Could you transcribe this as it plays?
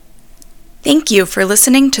Thank you for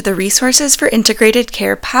listening to the Resources for Integrated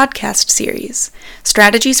Care podcast series,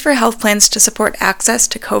 Strategies for Health Plans to Support Access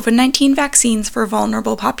to COVID-19 Vaccines for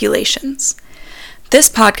Vulnerable Populations. This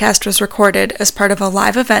podcast was recorded as part of a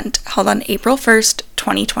live event held on April 1st,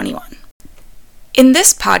 2021. In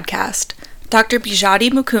this podcast, Dr.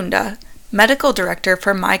 Bijati Mukunda, Medical Director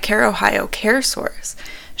for MyCare Ohio CareSource,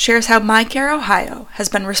 shares how MyCare Ohio has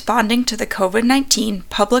been responding to the COVID-19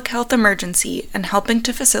 public health emergency and helping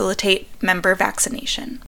to facilitate member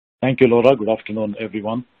vaccination. Thank you, Laura. Good afternoon,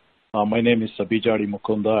 everyone. My name is Bijati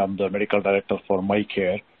Mukunda. I'm the Medical Director for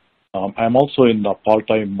MyCare. I'm also in the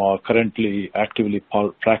part-time, currently actively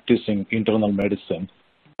practicing internal medicine,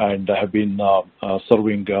 and I have been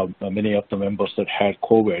serving many of the members that had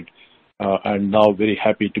COVID, and now very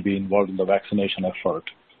happy to be involved in the vaccination effort.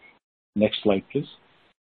 Next slide, please.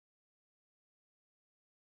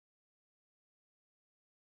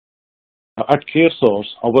 At CareSource,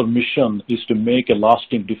 our mission is to make a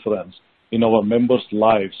lasting difference in our members'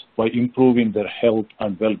 lives by improving their health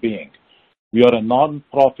and well-being. We are a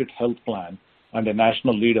non-profit health plan and a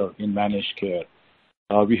national leader in managed care.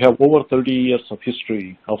 We have over 30 years of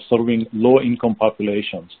history of serving low-income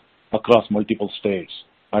populations across multiple states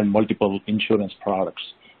and multiple insurance products.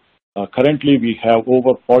 Currently, we have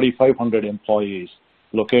over 4,500 employees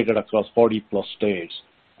located across 40-plus states,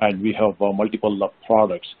 and we have multiple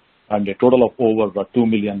products and a total of over 2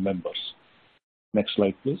 million members. Next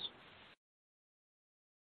slide, please.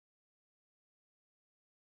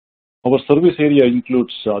 Our service area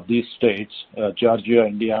includes these states, Georgia,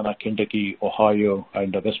 Indiana, Kentucky, Ohio,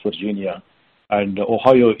 and West Virginia. And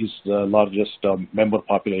Ohio is the largest member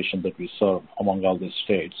population that we serve among all these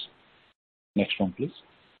states. Next one, please.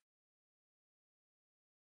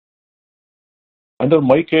 Under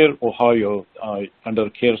MyCare Ohio, under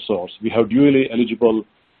CareSource, we have dually eligible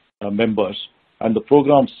members, and the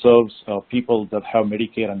program serves people that have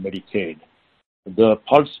Medicare and Medicaid. The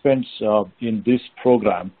participants in this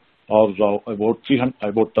program are about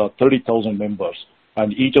 30,000 members,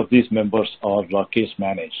 and each of these members are case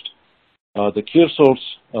managed. The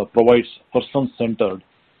CareSource provides person-centered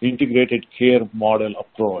integrated care model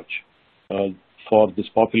approach for this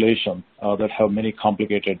population that have many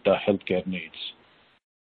complicated healthcare needs.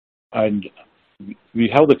 And we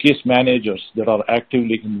have the case managers that are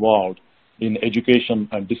actively involved in education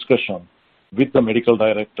and discussion with the medical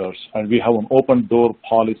directors, and we have an open door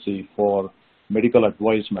policy for medical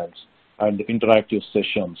advisements and interactive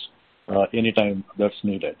sessions anytime that's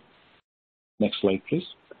needed. Next slide, please.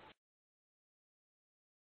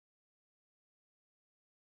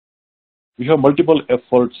 We have multiple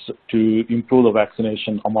efforts to improve the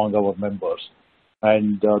vaccination among our members,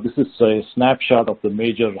 and this is a snapshot of the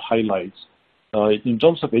major highlights. In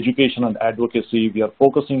terms of education and advocacy, we are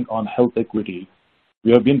focusing on health equity.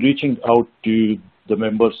 We have been reaching out to the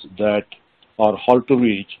members that are hard to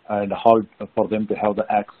reach and hard for them to have the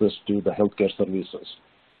access to the healthcare services.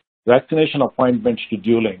 Vaccination appointment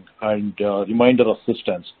scheduling and reminder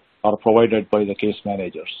assistance are provided by the case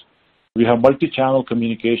managers. We have multi-channel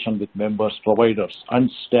communication with members, providers, and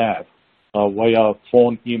staff via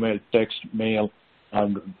phone, email, text, mail,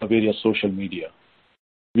 and various social media.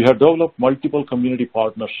 We have developed multiple community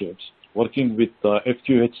partnerships working with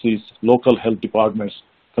FQHC's local health departments,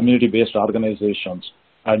 community-based organizations,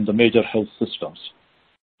 and the major health systems.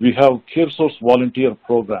 We have CareSource volunteer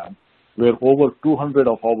program where over 200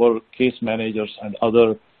 of our case managers and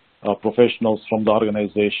other professionals from the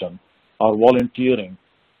organization are volunteering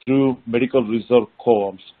through medical reserve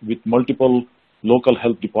corps with multiple local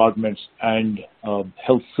health departments and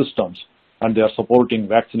health systems, and they are supporting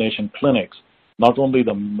vaccination clinics. Not only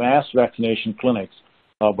the mass vaccination clinics,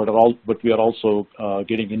 but we are also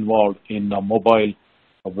getting involved in mobile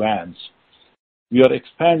vans. We are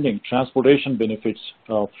expanding transportation benefits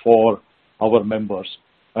for our members,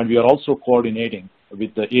 and we are also coordinating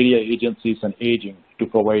with the area agencies and aging to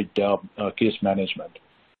provide case management.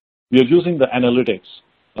 We are using the analytics.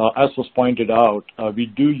 As was pointed out, we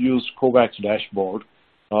do use COVAX dashboard.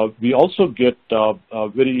 We also get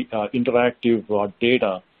very interactive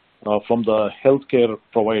data from the healthcare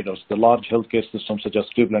providers, the large healthcare systems such as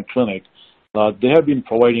Cleveland Clinic. They have been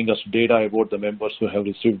providing us data about the members who have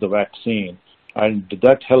received the vaccine, and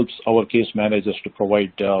that helps our case managers to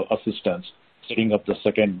provide assistance setting up the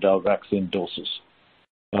second vaccine doses.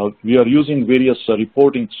 We are using various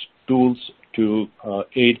reporting tools to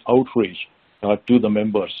aid outreach to the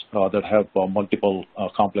members that have multiple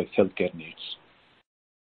complex healthcare needs.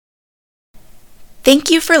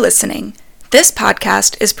 Thank you for listening. This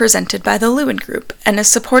podcast is presented by the Lewin Group and is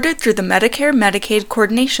supported through the Medicare-Medicaid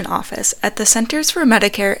Coordination Office at the Centers for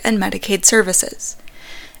Medicare and Medicaid Services.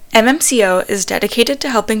 MMCO is dedicated to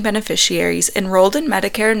helping beneficiaries enrolled in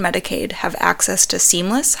Medicare and Medicaid have access to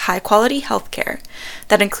seamless, high-quality healthcare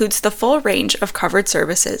that includes the full range of covered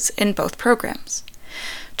services in both programs.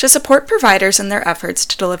 To support providers in their efforts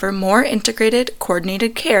to deliver more integrated,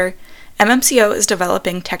 coordinated care, MMCO is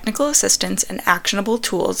developing technical assistance and actionable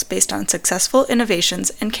tools based on successful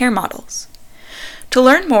innovations and care models. To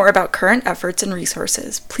learn more about current efforts and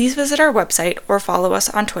resources, please visit our website or follow us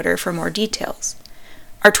on Twitter for more details.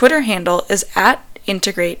 Our Twitter handle is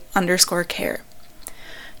 @integrate_care.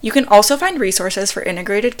 You can also find resources for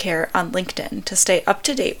integrated care on LinkedIn to stay up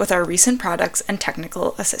to date with our recent products and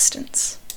technical assistance.